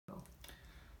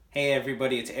Hey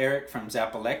everybody, it's Eric from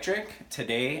Zap Electric.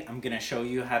 Today I'm going to show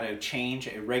you how to change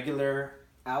a regular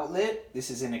outlet. This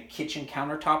is in a kitchen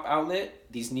countertop outlet.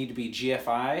 These need to be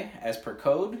G.F.I as per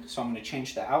code, so I'm going to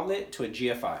change the outlet to a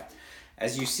G.F.I.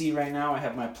 As you see right now, I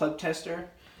have my plug tester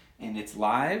and it's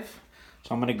live.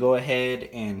 So I'm going to go ahead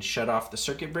and shut off the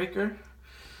circuit breaker.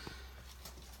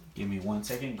 Give me 1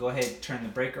 second. Go ahead and turn the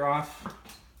breaker off.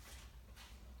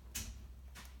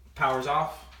 Power's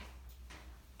off.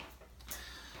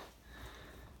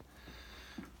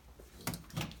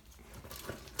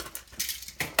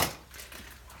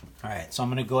 Alright, so I'm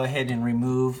going to go ahead and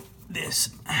remove this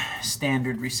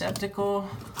standard receptacle.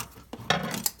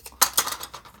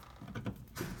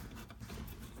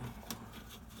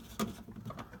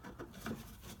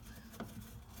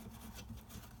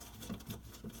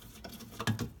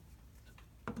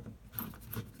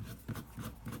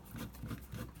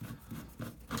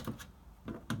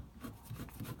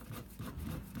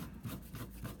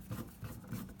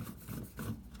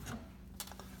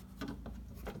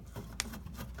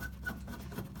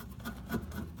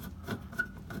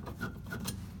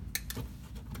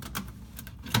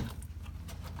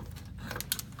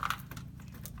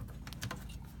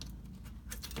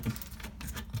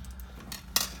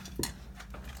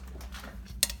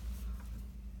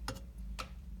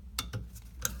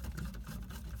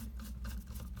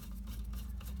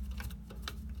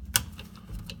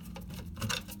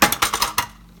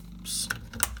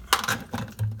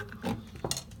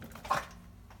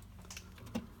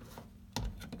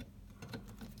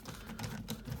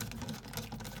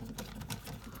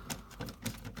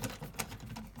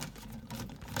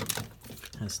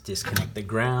 Let's disconnect the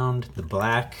ground. The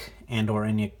black and or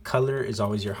any color is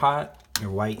always your hot. Your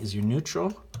white is your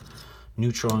neutral.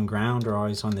 Neutral and ground are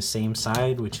always on the same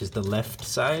side, which is the left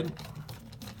side.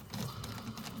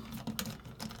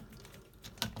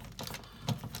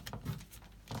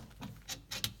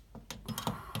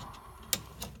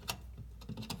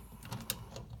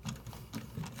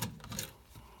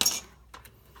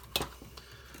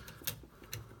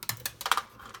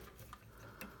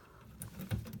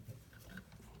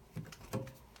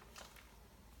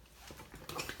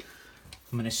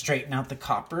 I'm going to straighten out the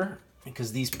copper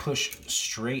because these push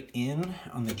straight in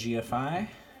on the G.F.I.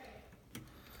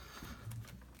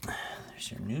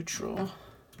 There's your neutral.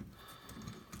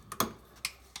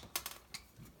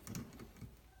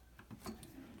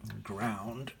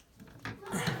 Ground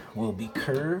will be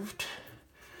curved.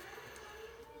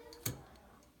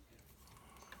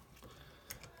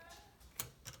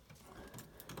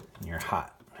 And you're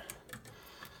hot.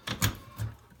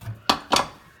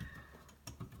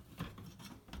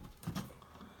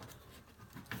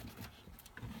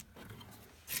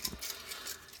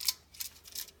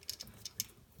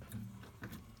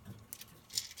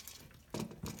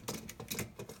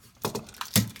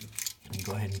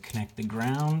 Go ahead and connect the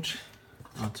ground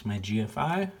onto my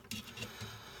G.F.I.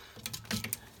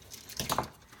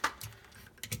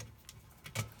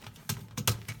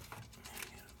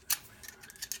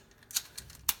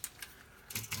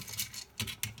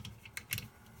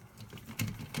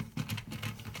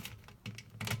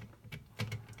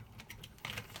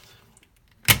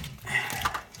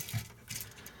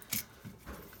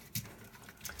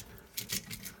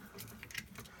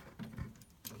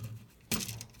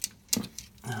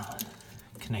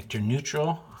 Connect your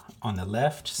neutral on the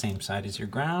left, same side as your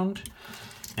ground.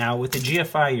 Now with the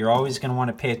G.F.I, you're always going to want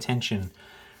to pay attention.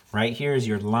 Right here is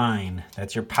your line.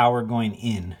 That's your power going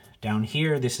in. Down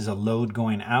here, this is a load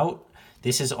going out.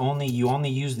 This is you only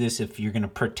use this if you're going to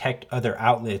protect other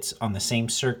outlets on the same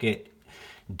circuit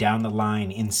down the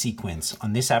line in sequence.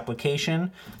 On this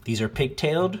application, these are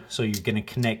pigtailed, so you're going to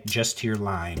connect just to your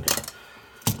line.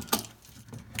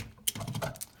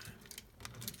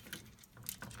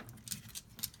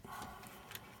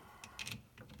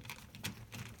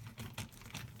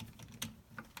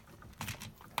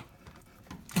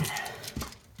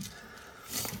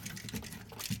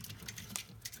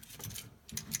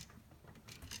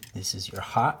 This is your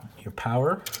hot, your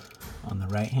power on the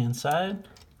right-hand side.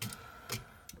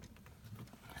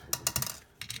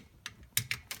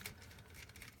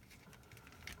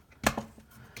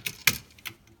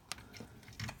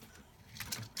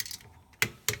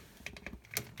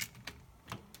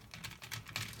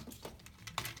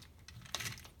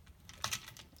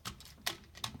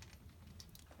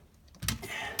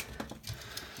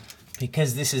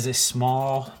 Because this is a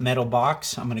small metal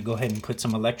box, I'm going to go ahead and put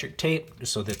some electric tape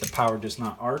so that the power does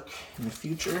not arc in the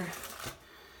future.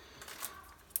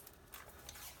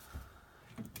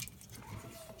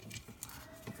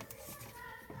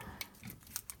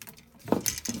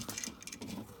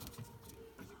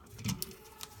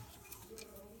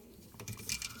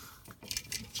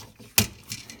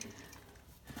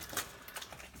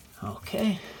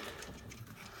 Okay.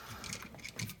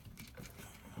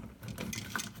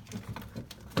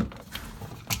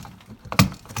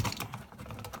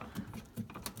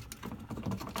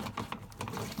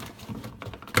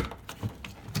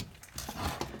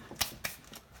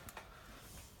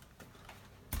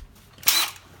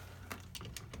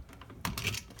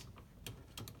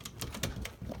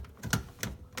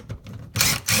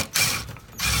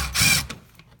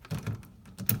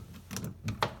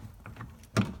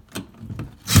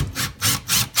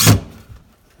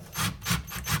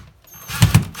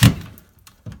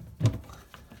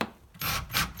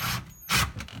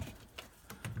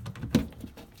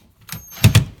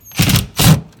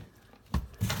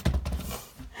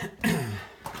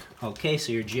 Okay,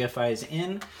 so your G.F.I is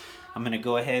in. I'm gonna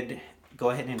go ahead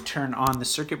and turn on the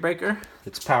circuit breaker.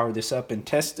 Let's power this up and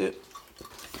test it.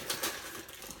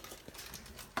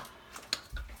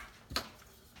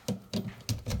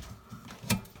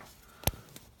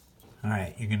 All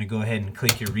right, you're gonna go ahead and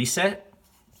click your reset.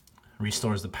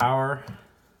 Restores the power.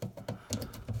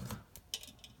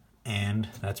 And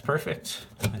that's perfect.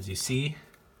 As you see,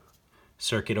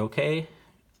 circuit okay.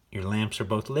 Your lamps are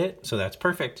both lit, so that's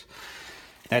perfect.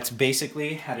 That's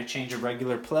basically how to change a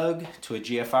regular plug to a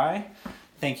G.F.I.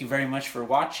 Thank you very much for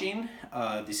watching.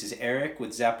 This is Eric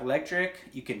with Zap Electric.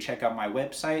 You can check out my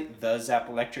website,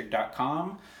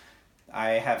 thezapelectric.com.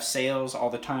 I have sales all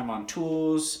the time on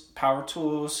tools, power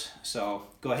tools, so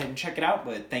go ahead and check it out.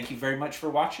 But thank you very much for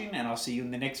watching, and I'll see you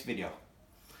in the next video.